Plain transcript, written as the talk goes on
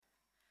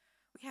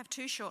We have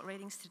two short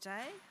readings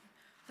today.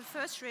 The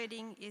first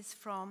reading is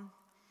from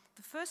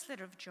the first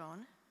letter of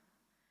John,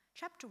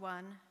 chapter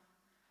 1,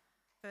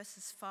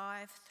 verses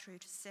 5 through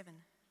to 7.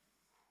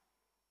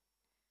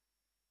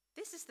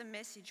 This is the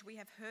message we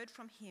have heard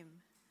from him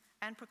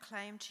and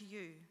proclaimed to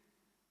you,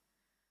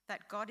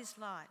 that God is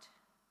light,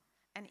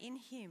 and in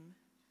him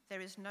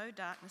there is no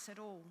darkness at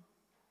all.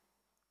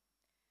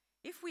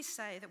 If we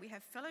say that we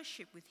have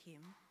fellowship with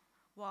him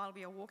while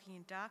we are walking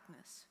in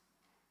darkness,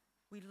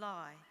 we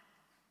lie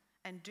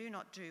and do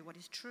not do what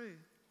is true.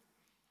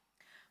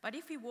 But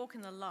if we walk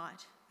in the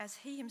light, as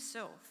he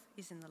himself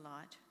is in the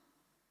light,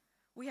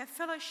 we have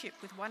fellowship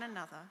with one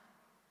another,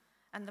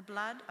 and the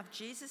blood of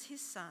Jesus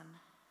his Son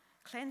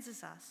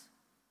cleanses us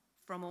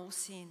from all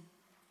sin.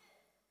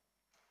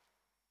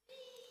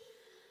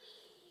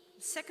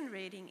 The second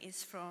reading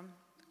is from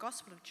the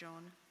Gospel of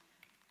John,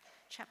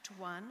 chapter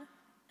 1,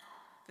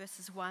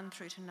 verses 1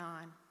 through to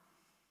 9.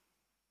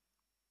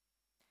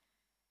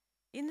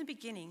 In the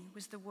beginning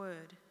was the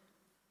Word,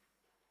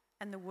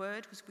 and the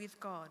Word was with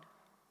God,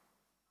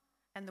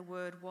 and the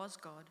Word was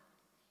God.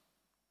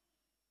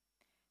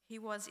 He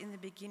was in the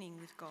beginning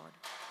with God.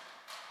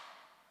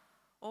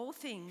 All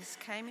things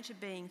came into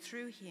being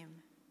through him,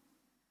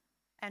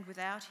 and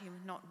without him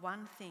not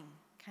one thing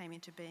came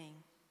into being.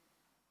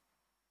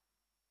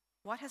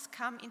 What has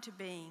come into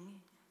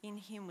being in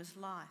him was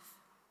life,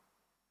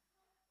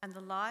 and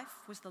the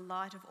life was the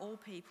light of all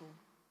people.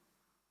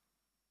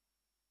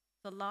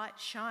 The light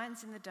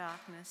shines in the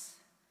darkness,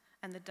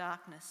 and the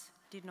darkness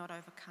did not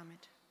overcome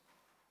it.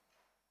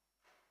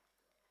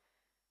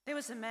 There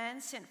was a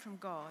man sent from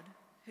God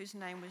whose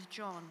name was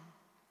John.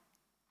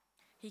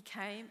 He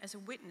came as a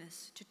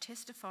witness to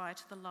testify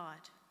to the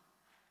light,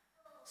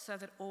 so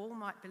that all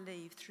might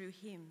believe through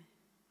him.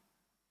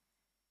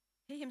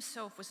 He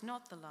himself was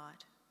not the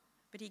light,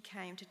 but he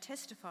came to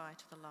testify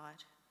to the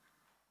light.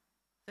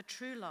 The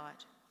true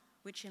light,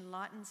 which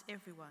enlightens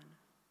everyone,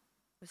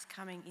 was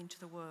coming into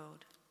the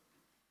world.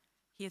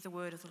 Hear the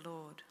word of the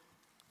Lord.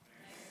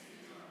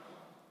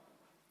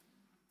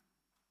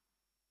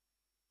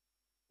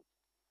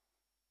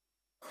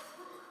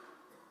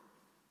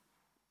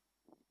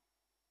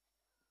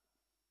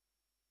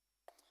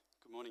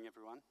 Good morning,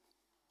 everyone.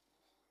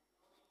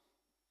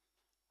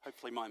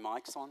 Hopefully my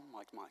mic's on.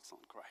 Mic's on,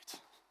 great.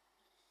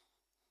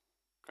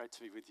 Great to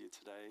be with you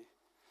today.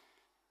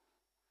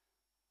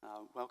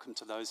 Welcome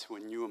to those who are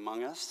new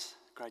among us.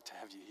 Great to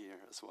have you here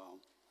as well.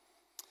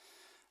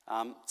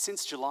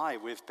 Since July,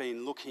 we've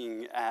been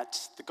looking at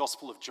the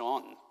Gospel of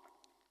John,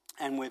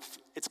 and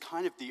it's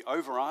kind of the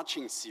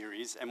overarching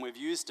series, and we've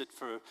used it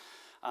for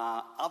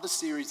other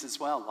series as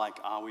well, like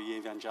Are We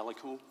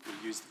Evangelical?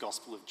 We used the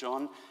Gospel of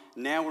John.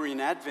 Now we're in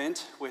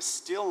Advent, we're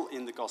still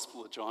in the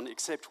Gospel of John,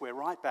 except we're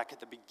right back at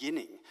the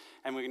beginning,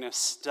 and we're going to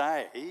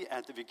stay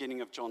at the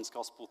beginning of John's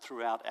Gospel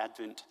throughout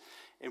Advent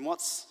in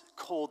what's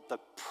called the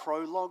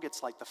prologue.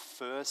 It's like the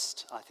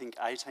first,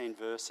 18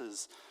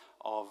 verses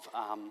of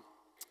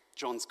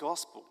John's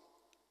Gospel.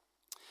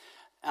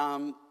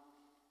 Why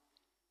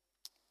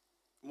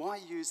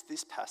use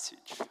this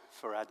passage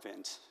for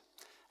Advent?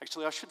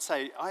 Actually, I should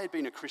say I had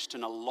been a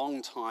Christian a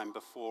long time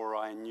before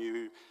I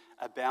knew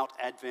about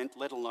Advent,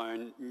 let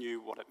alone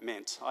knew what it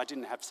meant. I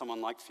didn't have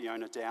someone like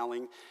Fiona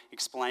Dowling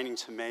explaining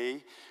to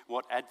me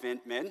what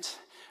Advent meant,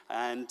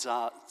 and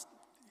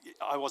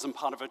I wasn't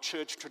part of a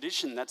church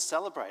tradition that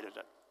celebrated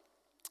it.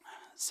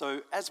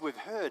 So as we've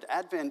heard,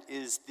 Advent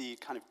is the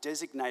kind of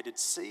designated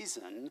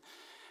season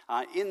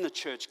in the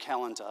church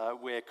calendar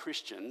where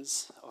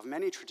Christians of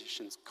many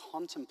traditions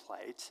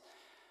contemplate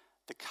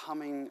the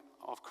coming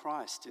of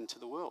Christ into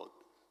the world,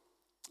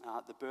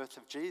 the birth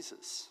of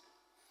Jesus.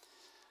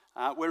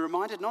 We're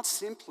reminded not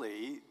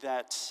simply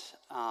that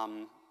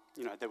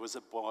there was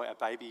a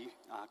baby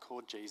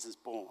called Jesus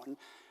born,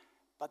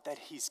 but that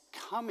his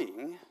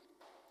coming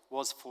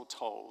was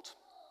foretold,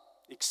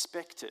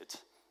 expected,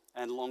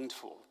 and longed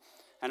for.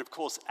 And of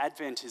course,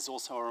 Advent is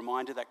also a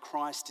reminder that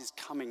Christ is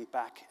coming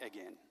back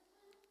again.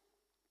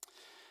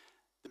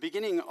 The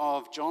beginning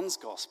of John's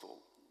Gospel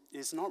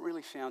is not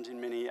really found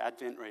in many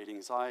Advent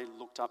readings. I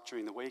looked up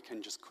during the week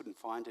and just couldn't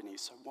find any.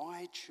 So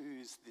why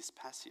choose this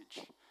passage?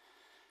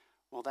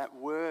 Well, that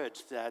word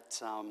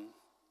that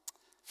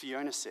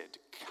Fiona said,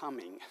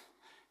 coming,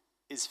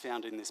 is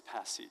found in this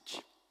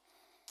passage.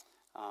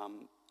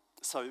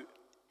 So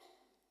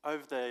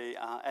over the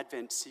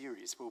Advent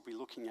series, we'll be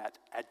looking at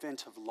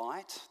Advent of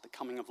light, the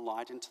coming of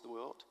light into the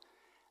world,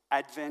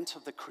 Advent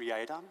of the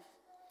Creator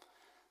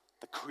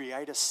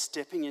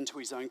stepping into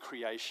his own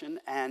creation,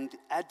 and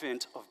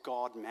Advent of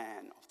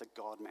God-man, of the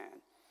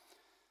God-man.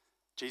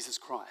 Jesus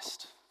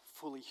Christ,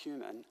 fully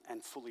human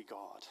and fully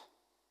God,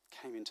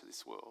 came into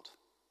this world.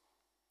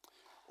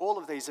 All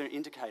of these are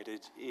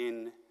indicated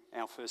in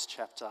our first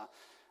chapter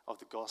of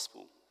the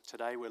Gospel.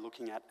 Today we're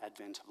looking at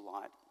Advent of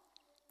light.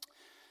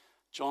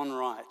 John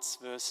writes,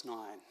 verse 9,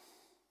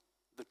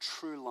 the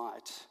true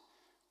light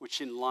which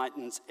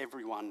enlightens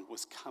everyone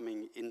was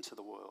coming into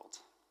the world.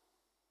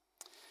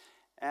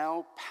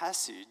 Our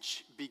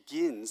passage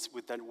begins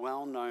with the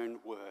well-known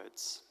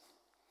words.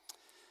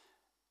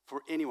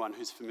 for anyone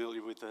who's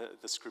familiar with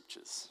the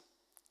scriptures.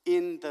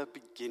 In the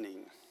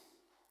beginning.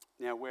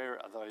 Now,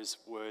 where are those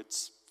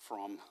words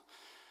from?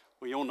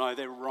 We all know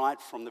they're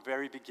right from the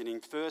very beginning,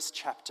 first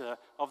chapter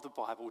of the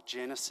Bible,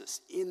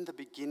 Genesis, in the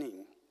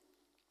beginning.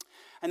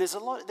 And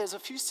there's a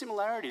few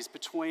similarities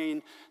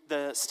between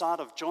the start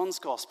of John's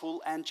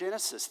Gospel and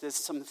Genesis. There's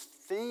some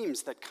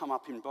themes that come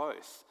up in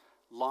both.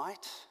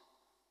 Light,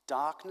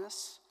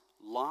 darkness,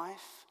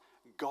 life,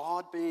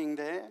 God being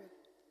there.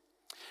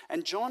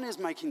 And John is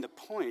making the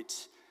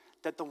point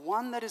that the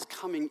one that is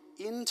coming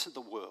into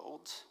the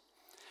world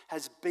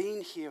has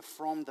been here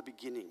from the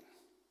beginning.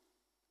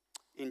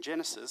 In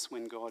Genesis,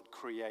 when God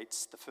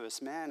creates the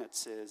first man, it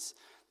says,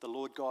 the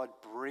Lord God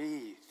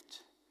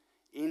breathed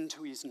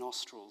into his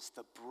nostrils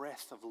the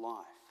breath of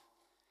life,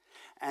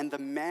 and the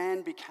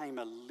man became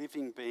a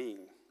living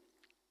being.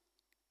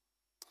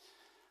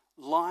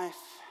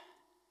 Life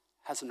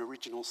has an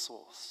original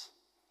source.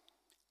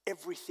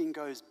 Everything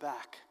goes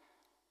back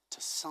to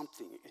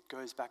something. It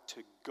goes back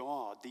to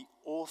God, the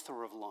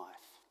author of life.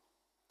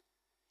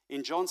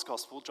 In John's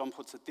Gospel, John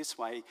puts it this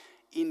way,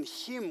 in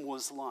him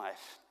was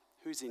life.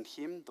 Who's in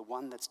him? The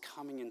one that's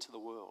coming into the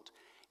world.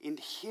 In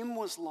him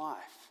was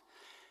life,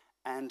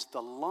 and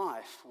the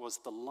life was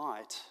the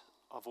light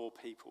of all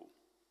people.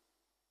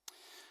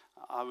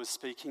 I was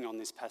speaking on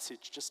this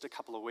passage just a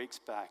couple of weeks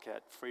back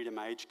at Freedom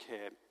Aged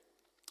Care,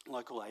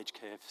 local aged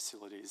care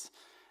facilities,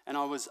 and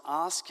I was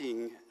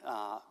asking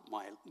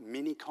my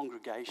mini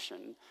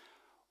congregation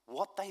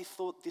what they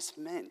thought this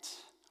meant.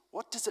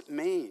 What does it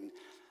mean?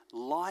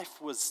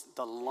 Life was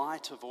the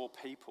light of all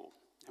people.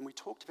 And we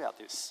talked about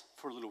this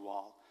for a little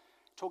while.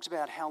 Talked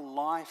about how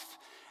life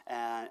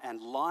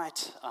and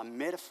light are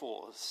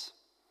metaphors.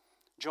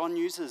 John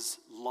uses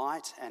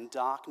light and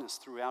darkness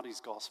throughout his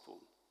gospel.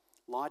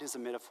 Light is a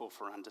metaphor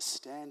for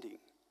understanding,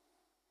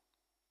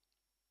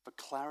 for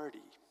clarity,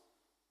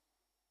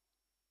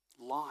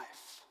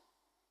 life,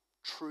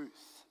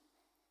 truth,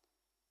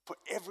 for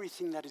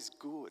everything that is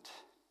good,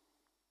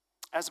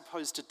 as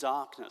opposed to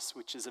darkness,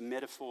 which is a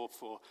metaphor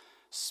for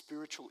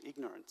spiritual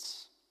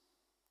ignorance,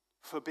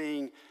 for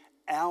being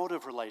out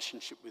of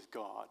relationship with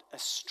God,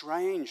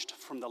 estranged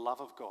from the love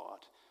of God.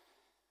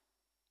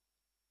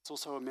 It's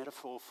also a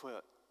metaphor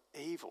for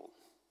evil,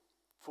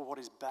 for what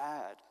is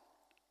bad.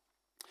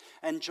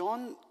 And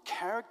John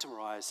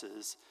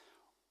characterizes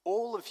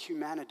all of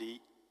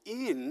humanity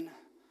in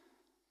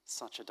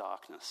such a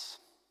darkness,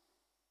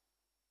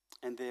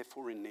 and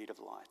therefore in need of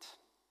light.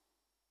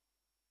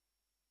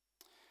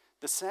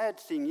 The sad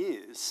thing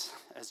is,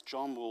 as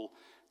John will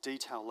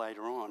detail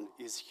later on,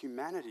 is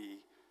humanity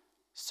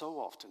so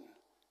often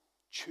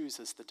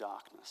chooses the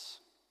darkness.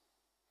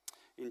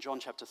 In John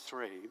chapter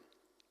 3,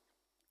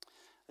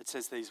 it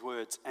says these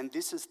words, and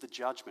this is the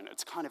judgment.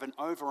 It's kind of an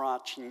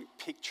overarching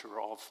picture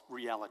of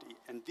reality.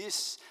 And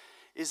this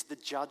is the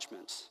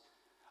judgment.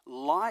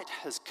 Light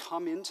has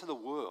come into the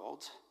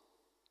world,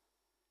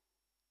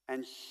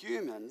 and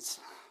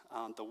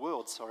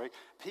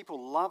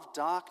people love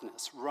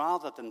darkness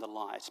rather than the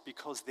light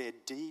because their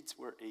deeds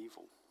were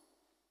evil.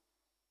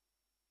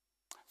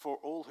 For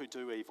all who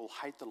do evil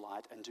hate the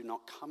light and do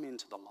not come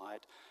into the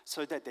light,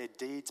 so that their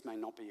deeds may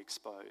not be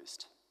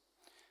exposed.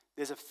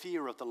 There's a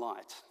fear of the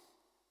light,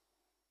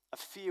 a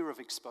fear of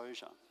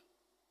exposure,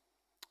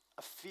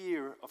 a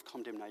fear of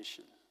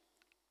condemnation.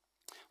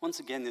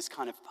 Once again, this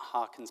kind of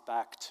harkens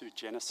back to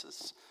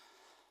Genesis.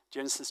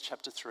 Genesis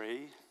chapter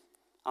 3,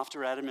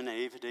 after Adam and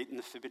Eve had eaten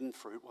the forbidden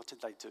fruit, what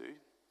did they do?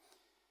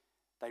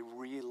 They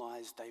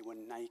realized they were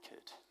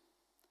naked.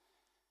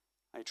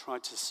 They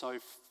tried to sew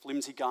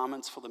flimsy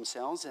garments for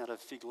themselves out of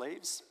fig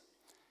leaves,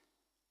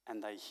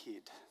 and they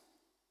hid.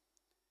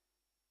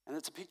 And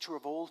it's a picture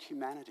of all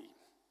humanity,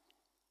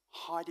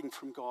 hiding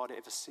from God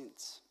ever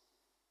since.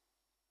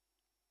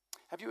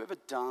 Have you ever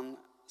done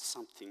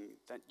something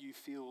that you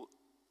feel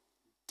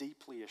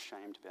deeply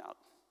ashamed about,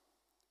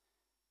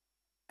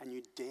 and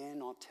you dare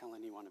not tell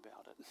anyone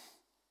about it?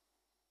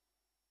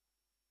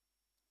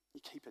 You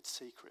keep it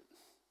secret.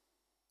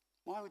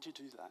 Why would you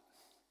do that?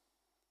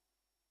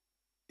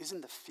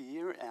 Isn't the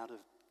fear out of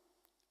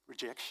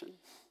rejection?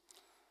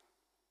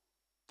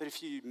 That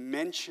if you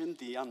mention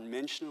the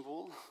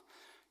unmentionable,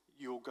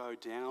 you'll go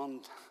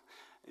down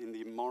in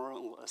the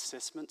moral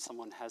assessment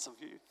someone has of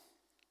you?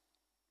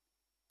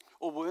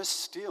 Or worse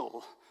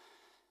still,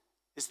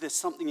 is there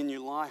something in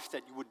your life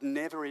that you would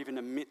never even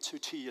admit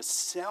to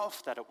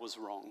yourself that it was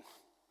wrong?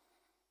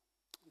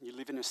 You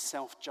live in a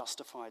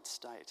self-justified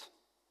state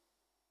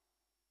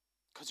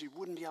because you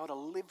wouldn't be able to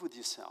live with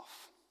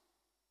yourself.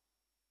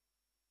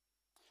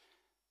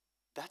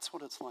 That's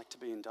what it's like to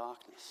be in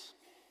darkness.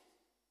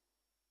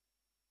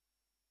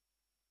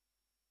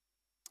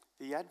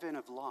 The advent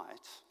of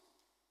light,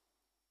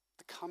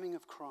 the coming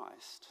of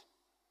Christ,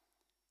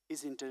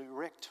 is in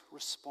direct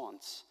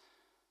response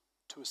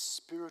to a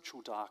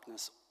spiritual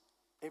darkness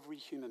every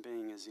human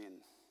being is in.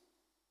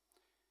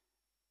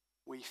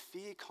 We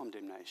fear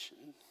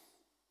condemnation,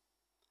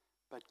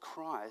 but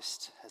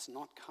Christ has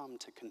not come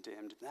to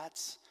condemn.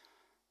 That's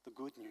the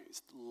good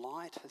news.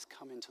 Light has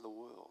come into the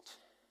world.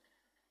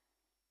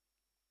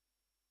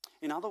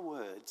 In other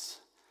words,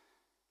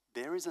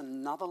 there is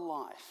another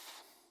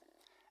life,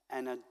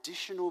 an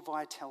additional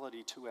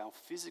vitality to our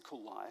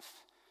physical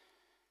life,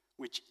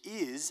 which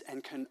is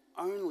and can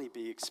only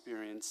be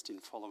experienced in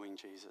following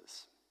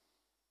Jesus.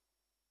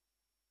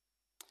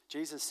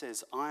 Jesus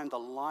says, "I am the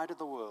light of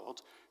the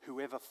world.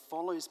 Whoever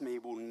follows me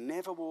will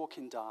never walk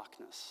in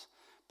darkness,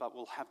 but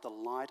will have the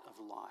light of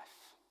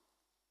life."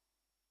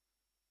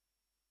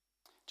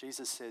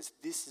 Jesus says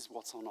this is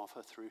what's on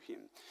offer through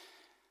him.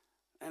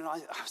 And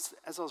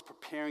as I was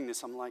preparing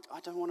this, I'm like, I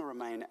don't want to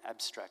remain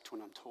abstract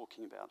when I'm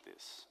talking about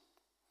this.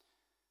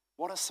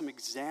 What are some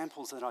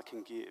examples that I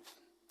can give?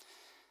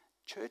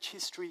 Church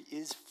history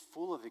is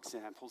full of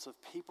examples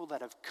of people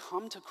that have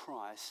come to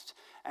Christ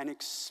and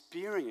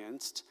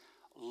experienced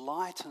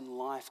light and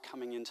life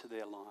coming into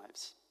their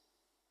lives.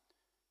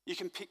 You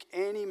can pick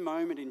any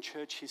moment in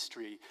church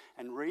history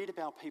and read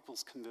about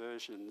people's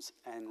conversions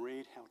and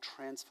read how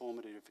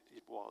transformative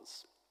it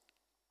was.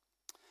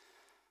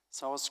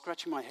 So I was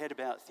scratching my head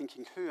about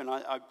thinking who, and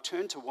I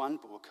turned to one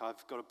book.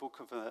 I've got a book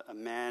of a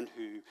man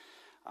who,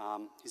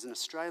 he's an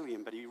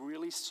Australian, but he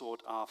really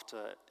sought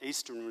after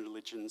Eastern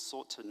religions,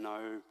 sought to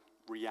know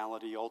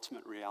reality,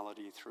 ultimate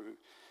reality through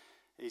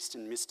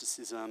Eastern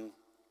mysticism,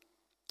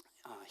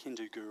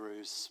 Hindu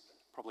gurus,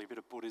 probably a bit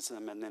of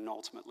Buddhism, and then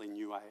ultimately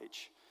New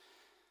Age.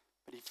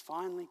 But he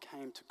finally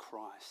came to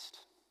Christ.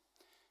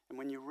 And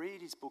when you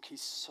read his book,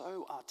 he's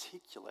so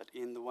articulate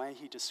in the way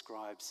he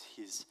describes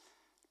his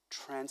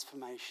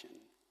transformation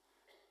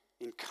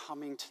in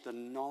coming to the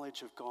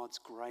knowledge of God's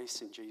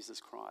grace in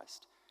Jesus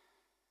Christ.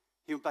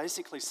 He'll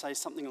basically say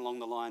something along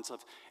the lines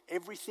of,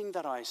 everything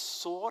that I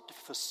sought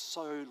for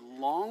so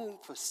long,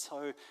 for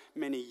so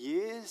many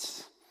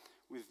years,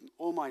 with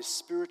all my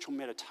spiritual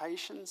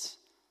meditations,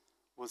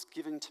 was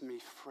given to me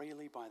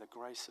freely by the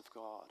grace of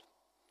God.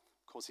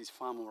 Of course, he's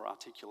far more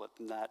articulate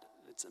than that.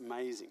 It's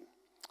amazing.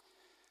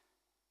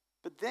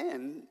 But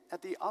then,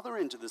 at the other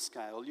end of the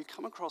scale, you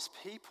come across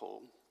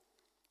people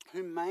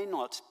who may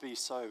not be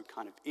so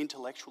kind of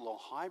intellectual or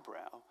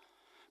highbrow,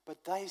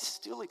 but they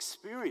still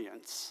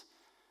experience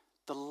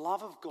the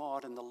love of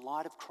God and the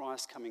light of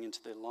Christ coming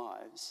into their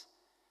lives,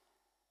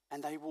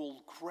 and they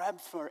will grab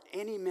for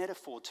any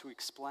metaphor to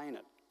explain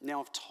it. Now,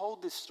 I've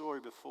told this story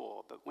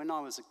before, but when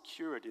I was a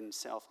curate in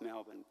South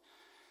Melbourne,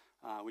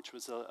 which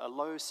was a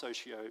low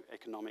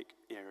socio-economic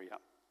area,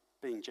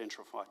 being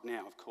gentrified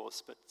now, of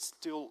course, but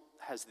still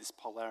has this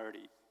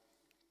polarity.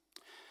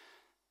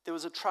 There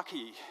was a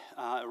truckie,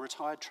 a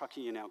retired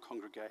truckie in our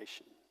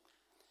congregation.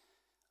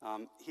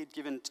 He'd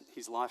given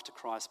his life to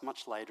Christ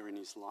much later in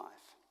his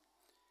life.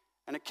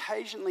 And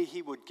occasionally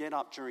he would get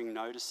up during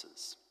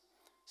notices,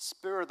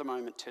 spur of the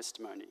moment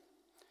testimony,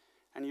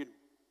 and he'd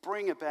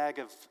bring a bag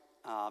of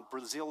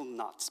Brazil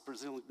nuts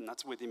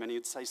with him, and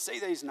he'd say, "See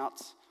these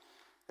nuts?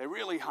 They're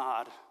really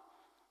hard.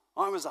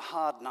 I was a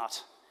hard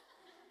nut.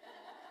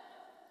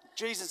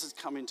 Jesus has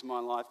come into my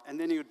life." And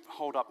then he would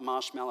hold up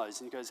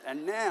marshmallows, and he goes,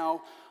 "And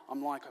now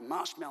I'm like a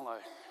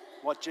marshmallow,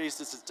 what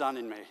Jesus has done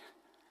in me."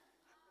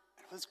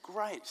 It was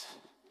great.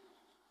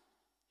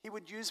 He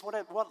would use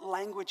what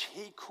language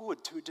he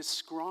could to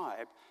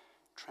describe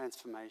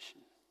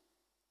transformation.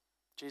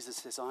 Jesus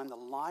says, "I am the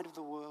light of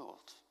the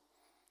world.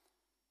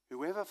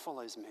 Whoever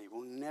follows me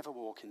will never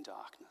walk in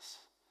darkness,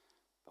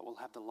 but will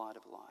have the light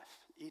of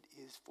life." It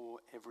is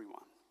for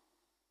everyone.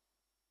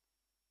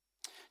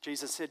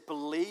 Jesus said,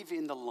 "Believe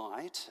in the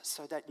light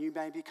so that you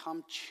may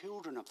become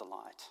children of the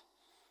light."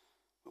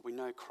 Well, we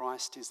know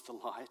Christ is the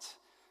light.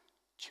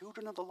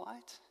 Children of the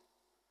light?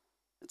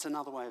 It's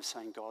another way of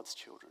saying God's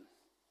children.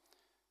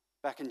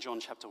 Back in John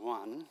chapter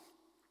 1,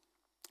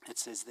 it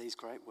says these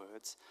great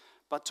words,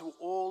 "But to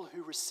all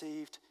who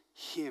received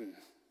him,"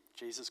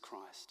 Jesus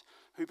Christ,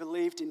 "who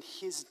believed in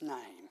his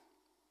name,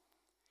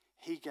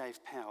 he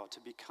gave power to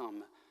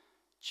become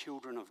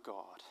children of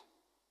God."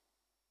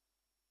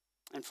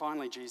 And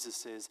finally, Jesus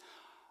says,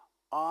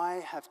 "I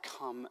have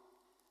come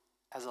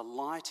as a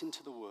light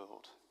into the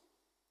world,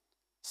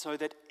 so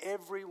that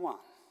everyone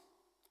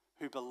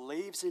who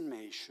believes in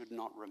me should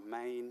not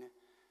remain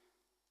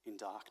in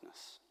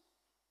darkness."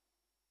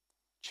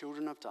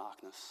 Children of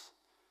darkness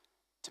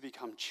to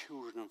become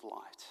children of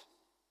light.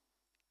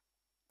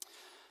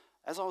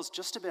 As I was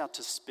just about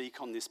to speak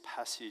on this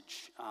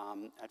passage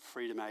at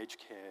Freedom Aged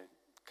Care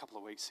a couple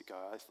of weeks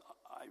ago,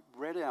 I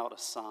read out a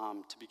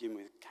psalm to begin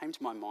with. It came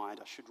to my mind,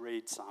 I should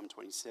read Psalm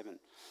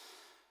 27.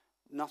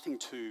 Nothing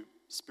too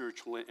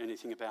spiritual or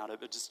anything about it,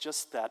 but it's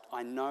just that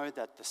I know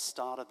that the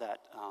start of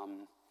that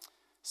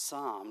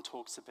psalm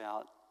talks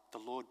about the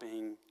Lord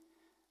being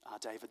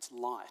David's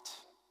light.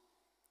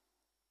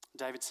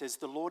 David says,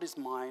 "The Lord is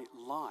my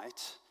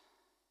light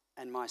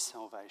and my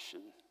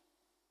salvation.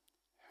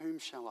 Whom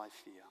shall I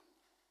fear?"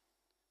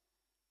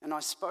 And I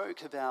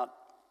spoke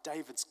about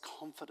David's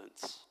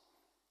confidence.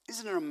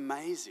 Isn't it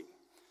amazing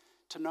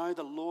to know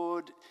the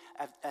Lord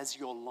as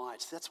your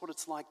light? That's what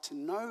it's like to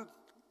know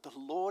the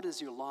Lord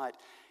as your light,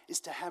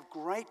 is to have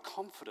great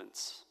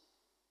confidence,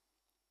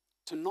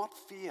 to not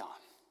fear.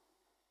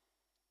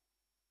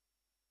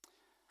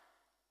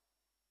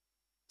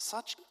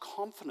 Such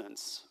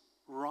confidence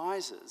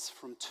rises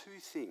from two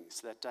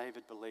things that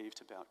David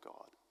believed about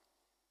God.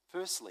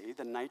 Firstly,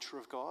 the nature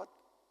of God,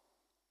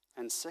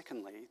 and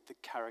secondly, the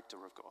character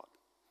of God.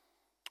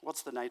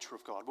 What's the nature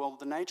of God? Well,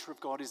 the nature of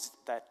God is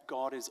that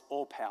God is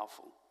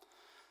all-powerful.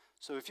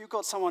 So if you've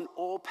got someone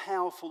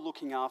all-powerful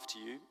looking after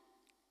you,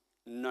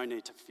 no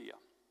need to fear.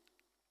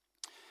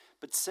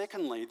 But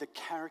secondly, the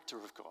character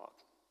of God.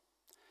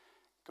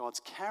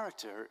 God's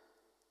character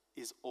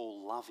is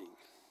all-loving.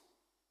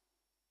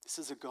 This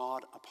is a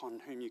God upon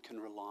whom you can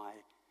rely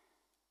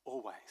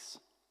always.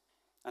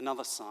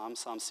 Another psalm,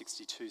 Psalm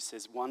 62,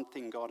 says, "One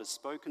thing God has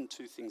spoken,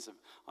 two things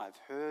I've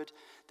heard,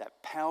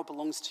 that power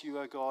belongs to you,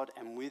 O God,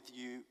 and with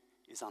you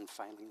is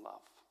unfailing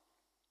love."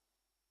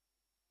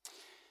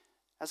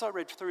 As I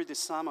read through this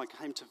psalm, I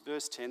came to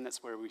verse 10,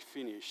 that's where we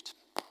finished.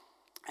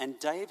 And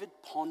David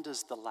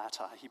ponders the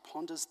latter. He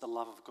ponders the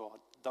love of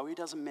God, though he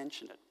doesn't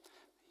mention it.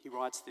 He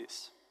writes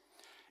this,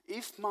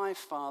 "If my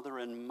father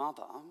and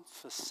mother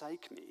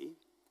forsake me,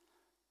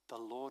 the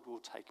Lord will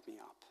take me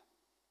up."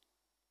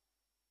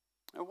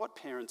 Now, what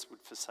parents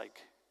would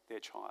forsake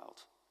their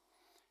child?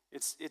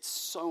 It's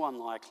so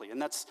unlikely,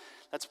 and that's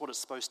what it's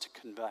supposed to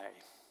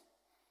convey.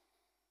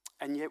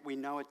 And yet we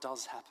know it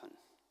does happen.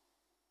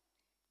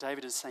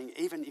 David is saying,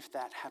 even if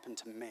that happened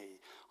to me,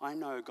 I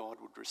know God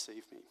would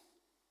receive me.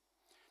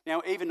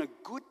 Now, even a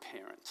good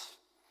parent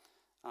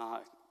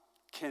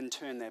can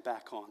turn their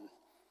back on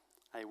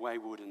a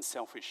wayward and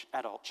selfish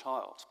adult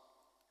child.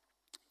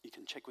 You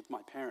can check with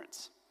my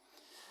parents.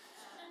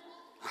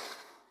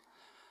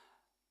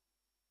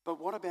 But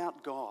what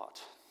about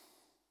God?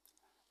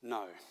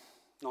 No,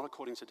 not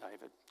according to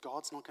David.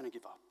 God's not going to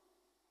give up.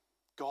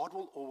 God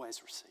will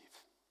always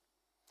receive.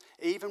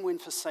 Even when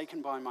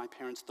forsaken by my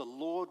parents, the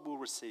Lord will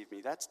receive me.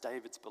 That's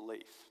David's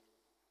belief.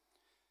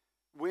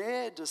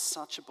 Where does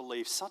such a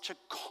belief, such a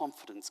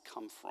confidence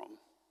come from?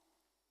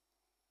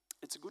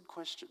 It's a good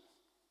question.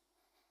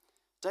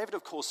 David,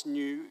 of course,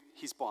 knew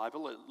his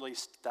Bible, at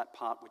least that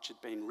part which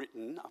had been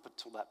written up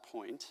until that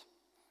point.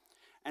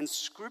 And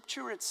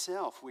Scripture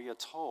itself, we are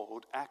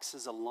told, acts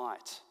as a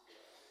light.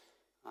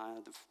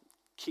 The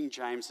King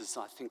James is,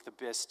 I think, the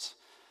best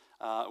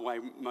way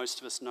most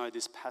of us know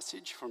this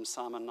passage from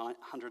Psalm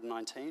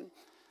 119.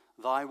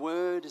 "Thy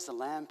word is a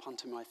lamp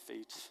unto my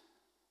feet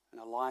and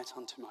a light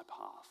unto my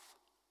path."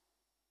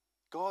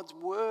 God's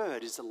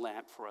word is a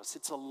lamp for us.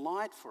 It's a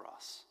light for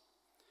us.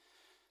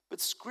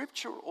 But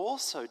Scripture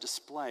also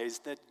displays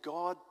that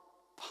God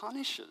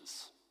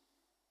punishes.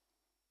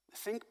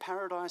 Think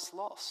Paradise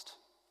Lost.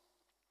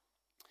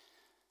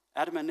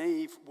 Adam and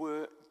Eve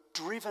were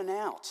driven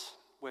out,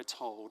 we're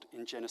told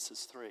in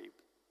Genesis 3,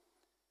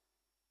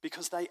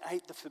 because they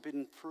ate the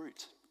forbidden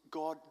fruit.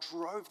 God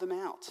drove them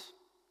out.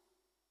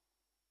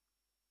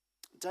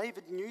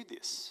 David knew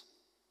this.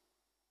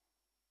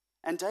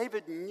 And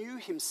David knew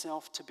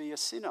himself to be a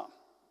sinner.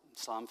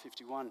 Psalm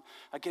 51,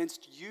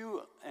 "Against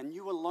you and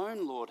you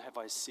alone, Lord, have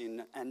I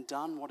sinned and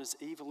done what is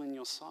evil in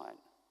your sight."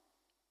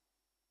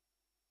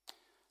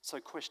 So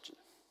question,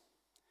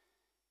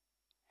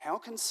 how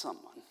can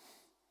someone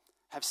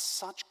have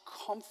such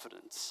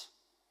confidence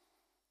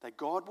that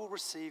God will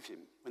receive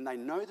him when they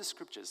know the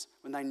Scriptures,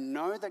 when they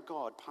know that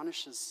God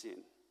punishes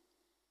sin?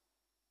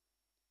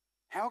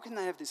 How can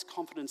they have this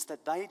confidence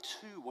that they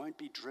too won't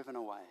be driven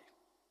away?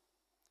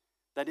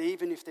 That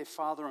even if their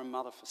father and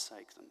mother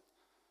forsake them,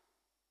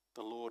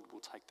 the Lord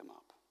will take them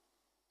up?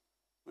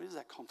 Where does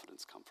that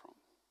confidence come from?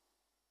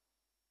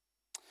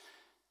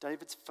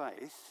 David's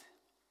faith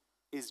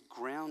is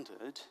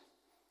grounded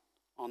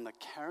on the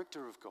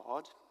character of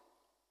God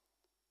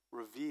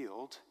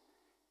revealed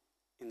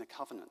in the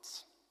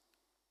covenants.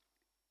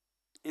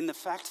 In the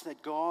fact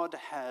that God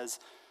has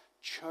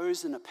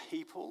chosen a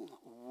people,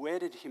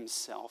 wedded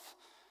himself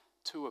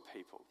to a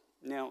people.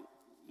 Now,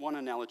 one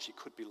analogy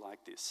could be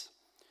like this.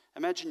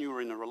 Imagine you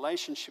were in a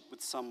relationship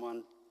with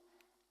someone,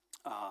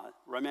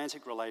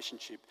 romantic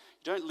relationship.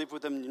 You don't live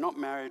with them, you're not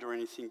married or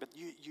anything, but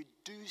you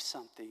do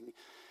something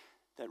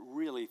that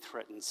really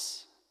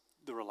threatens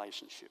the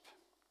relationship.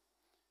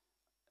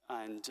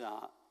 And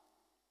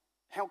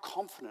how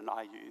confident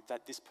are you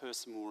that this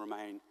person will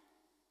remain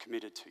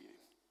committed to you?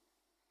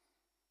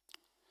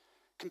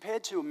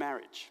 Compared to a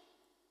marriage,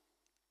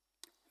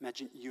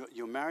 imagine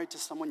you're married to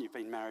someone, you've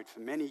been married for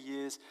many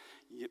years,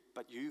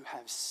 but you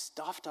have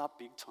stuffed up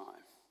big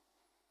time.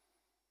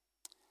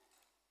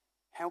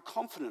 How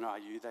confident are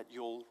you that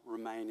you'll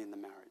remain in the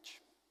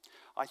marriage?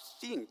 I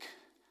think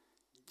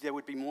there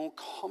would be more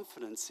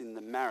confidence in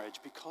the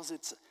marriage because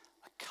it's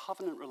a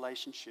covenant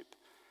relationship.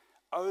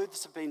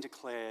 Oaths have been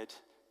declared,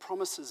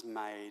 promises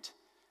made,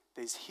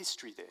 there's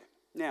history there.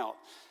 Now,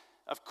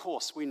 of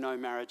course, we know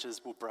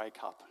marriages will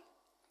break up,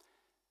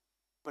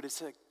 but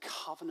it's a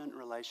covenant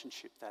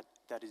relationship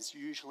that is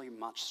usually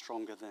much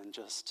stronger than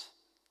just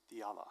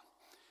the other.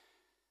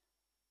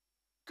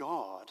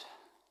 God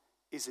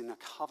is in a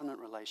covenant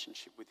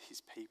relationship with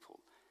his people,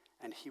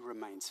 and he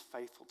remains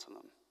faithful to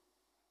them.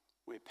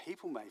 Where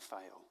people may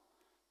fail,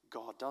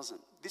 God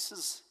doesn't. This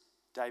is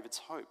David's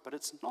hope, but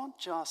it's not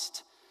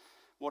just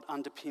what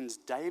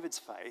underpins David's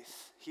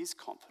faith, his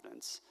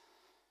confidence.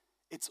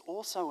 it's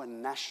also a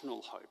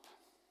national hope.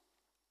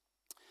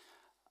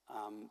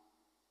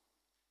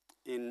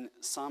 In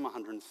Psalm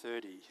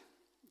 130,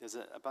 there's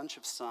a bunch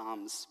of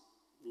psalms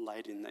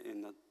laid in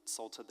the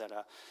Psalter that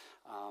are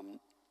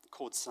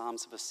called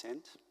Psalms of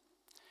Ascent.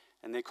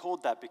 And they're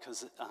called that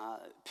because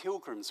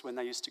pilgrims, when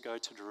they used to go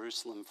to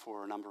Jerusalem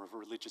for a number of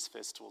religious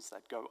festivals,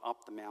 they'd go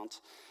up the mount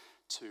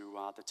to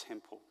the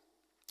temple.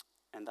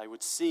 And they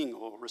would sing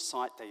or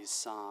recite these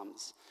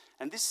psalms.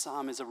 And this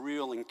psalm is a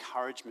real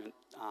encouragement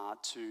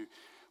to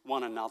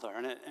one another.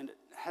 And it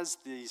has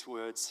these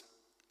words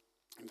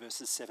in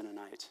verses 7 and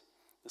 8.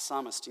 The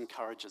psalmist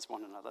encourages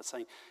one another,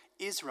 saying,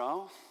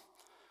 Israel,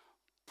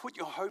 put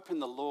your hope in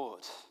the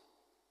Lord.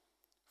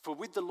 For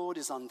with the Lord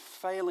is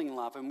unfailing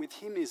love, and with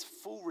him is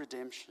full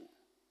redemption.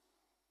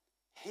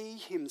 He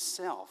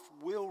himself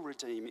will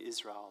redeem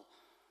Israel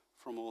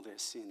from all their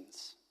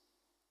sins.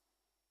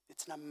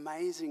 It's an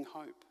amazing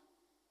hope.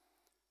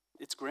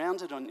 It's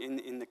grounded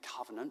in the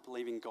covenant,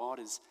 believing God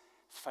is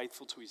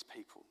faithful to his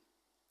people.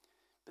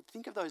 But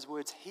think of those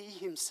words, he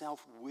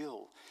himself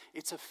will.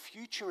 It's a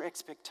future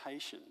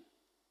expectation.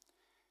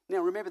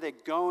 Now remember, they're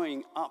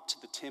going up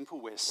to the temple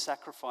where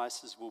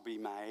sacrifices will be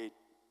made,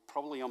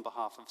 probably on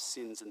behalf of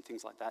sins and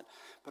things like that.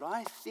 But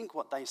I think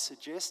what they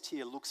suggest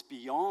here looks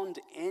beyond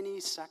any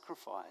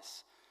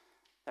sacrifice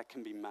that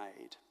can be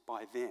made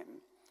by them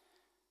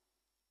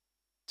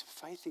to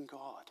faith in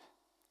God.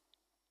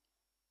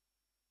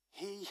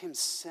 He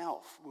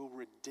himself will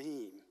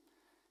redeem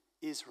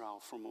Israel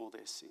from all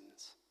their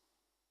sins.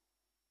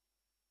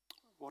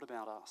 What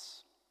about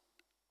us?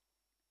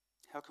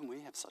 How can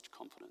we have such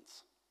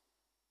confidence?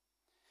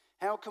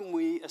 How can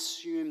we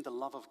assume the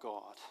love of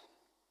God?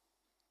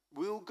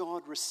 Will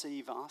God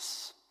receive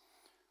us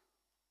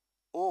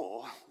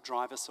or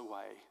drive us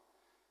away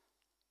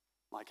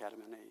like Adam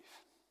and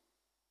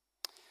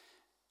Eve?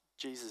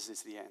 Jesus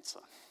is the answer.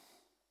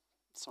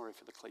 Sorry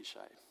for the cliche.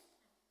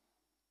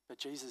 But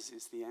Jesus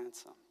is the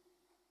answer,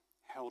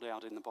 held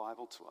out in the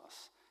Bible to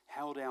us,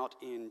 held out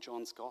in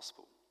John's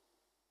Gospel.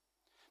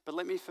 But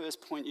let me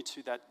first point you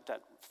to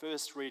that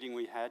first reading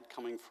we had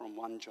coming from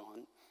 1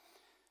 John,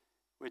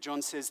 where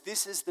John says,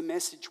 this is the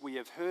message we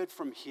have heard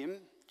from him,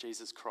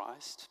 Jesus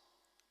Christ,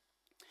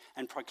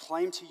 and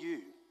proclaim to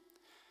you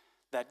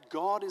that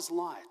God is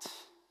light.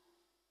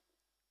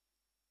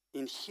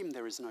 In him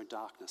there is no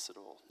darkness at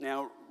all.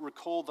 Now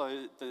recall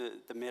the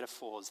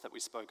metaphors that we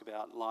spoke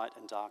about, light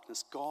and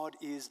darkness. God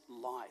is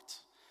light.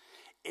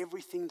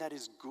 Everything that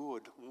is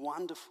good,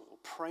 wonderful,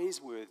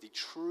 praiseworthy,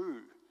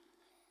 true.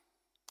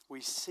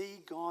 We see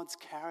God's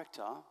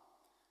character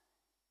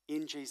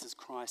in Jesus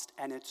Christ,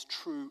 and it's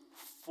true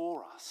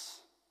for us.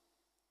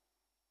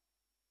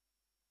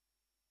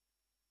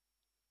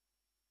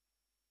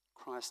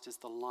 Christ is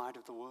the light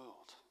of the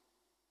world.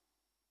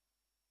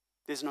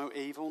 There's no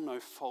evil, no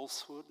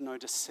falsehood, no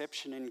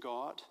deception in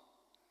God.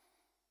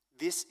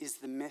 This is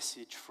the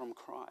message from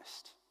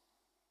Christ.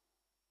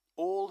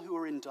 All who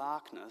are in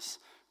darkness,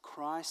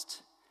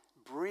 Christ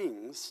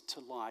brings to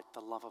light the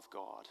love of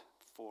God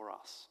for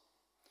us.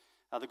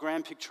 The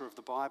grand picture of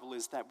the Bible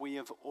is that we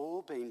have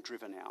all been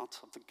driven out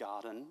of the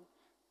garden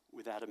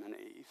with Adam and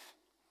Eve.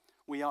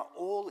 We are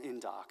all in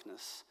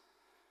darkness,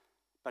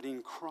 but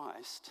in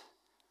Christ,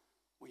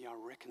 we are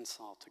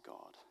reconciled to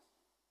God.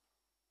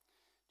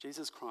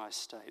 Jesus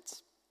Christ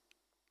states,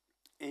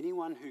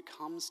 anyone who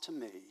comes to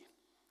me,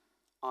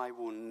 I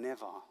will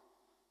never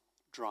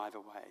drive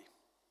away.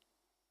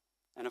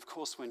 And of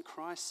course, when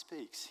Christ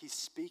speaks, he's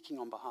speaking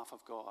on behalf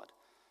of God.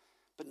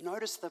 But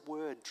notice that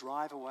word,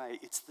 drive away.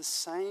 It's the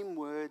same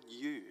word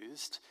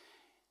used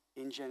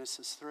in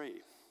Genesis 3.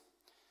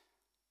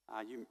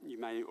 You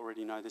may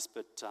already know this,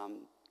 but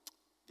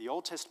the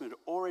Old Testament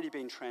had already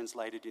been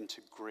translated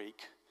into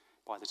Greek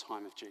by the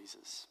time of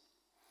Jesus.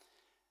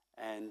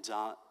 And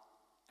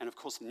of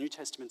course, the New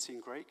Testament's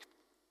in Greek,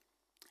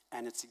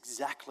 and it's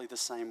exactly the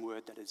same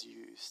word that is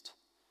used,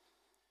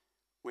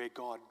 where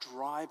God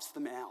drives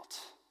them out,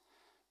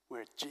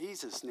 where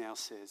Jesus now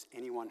says,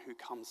 anyone who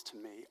comes to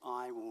me,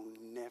 I will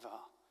never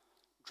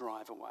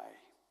drive away.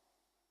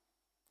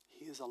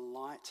 He is a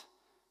light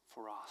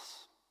for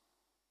us.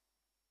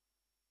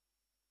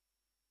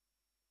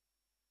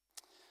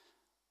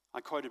 I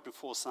quoted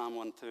before Psalm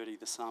 130,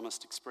 the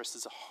psalmist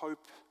expresses a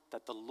hope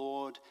that the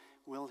Lord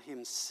will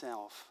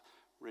himself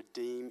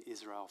redeem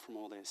Israel from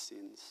all their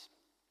sins.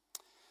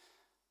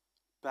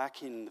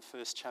 Back in the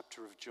first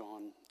chapter of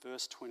John,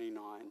 verse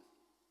 29,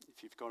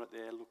 if you've got it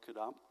there, look it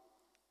up.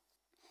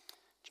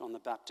 John the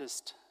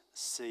Baptist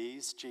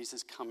sees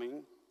Jesus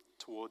coming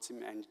towards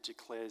him and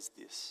declares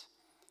this,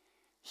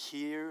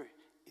 here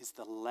is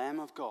the Lamb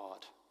of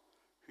God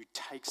who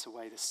takes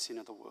away the sin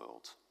of the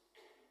world.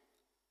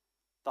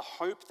 The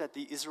hope that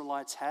the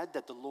Israelites had,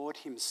 that the Lord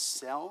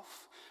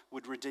himself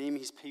would redeem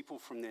his people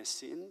from their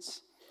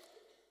sins,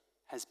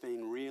 has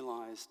been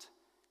realized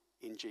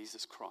in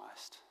Jesus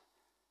Christ.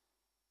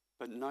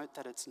 But note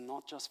that it's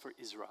not just for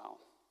Israel.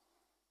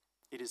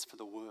 It is for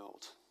the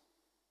world.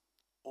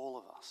 All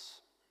of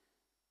us.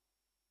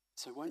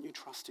 So won't you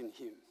trust in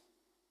him?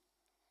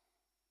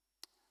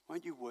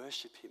 Won't you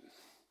worship him?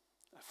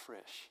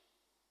 afresh?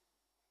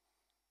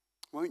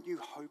 Won't you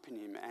hope in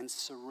him and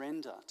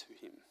surrender to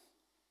him?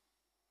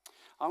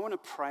 I want to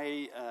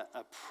pray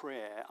a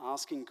prayer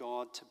asking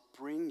God to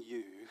bring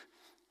you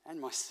and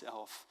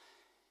myself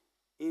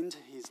into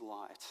his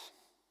light,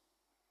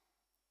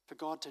 for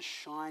God to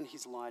shine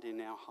his light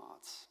in our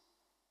hearts,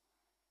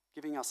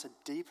 giving us a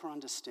deeper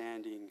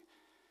understanding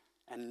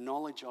and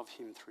knowledge of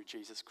him through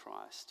Jesus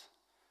Christ.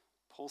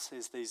 Paul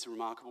says these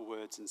remarkable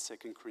words in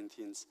 2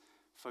 Corinthians,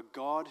 "For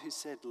God, who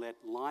said,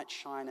 'Let light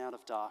shine out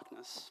of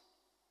darkness,'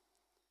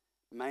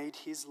 made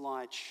his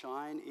light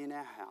shine in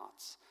our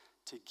hearts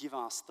to give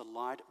us the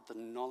light of the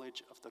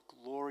knowledge of the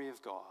glory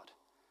of God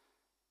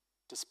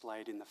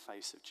displayed in the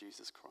face of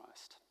Jesus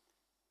Christ."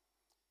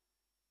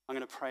 I'm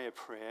going to pray a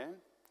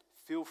prayer.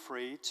 Feel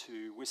free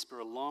to whisper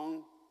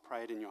along,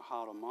 pray it in your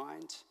heart or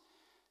mind,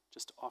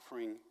 just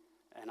offering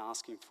and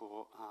asking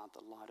for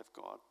the light of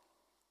God.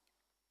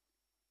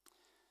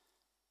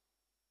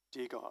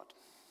 Dear God,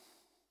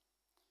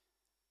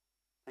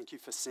 thank you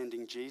for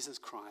sending Jesus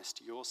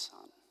Christ, your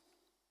Son,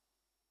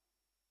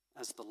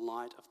 as the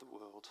light of the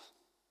world.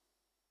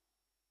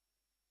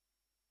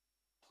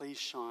 Please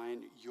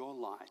shine your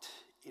light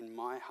in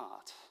my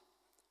heart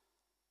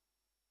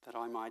that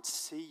I might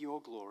see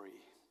your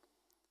glory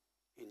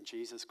in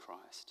Jesus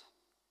Christ.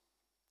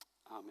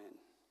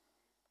 Amen.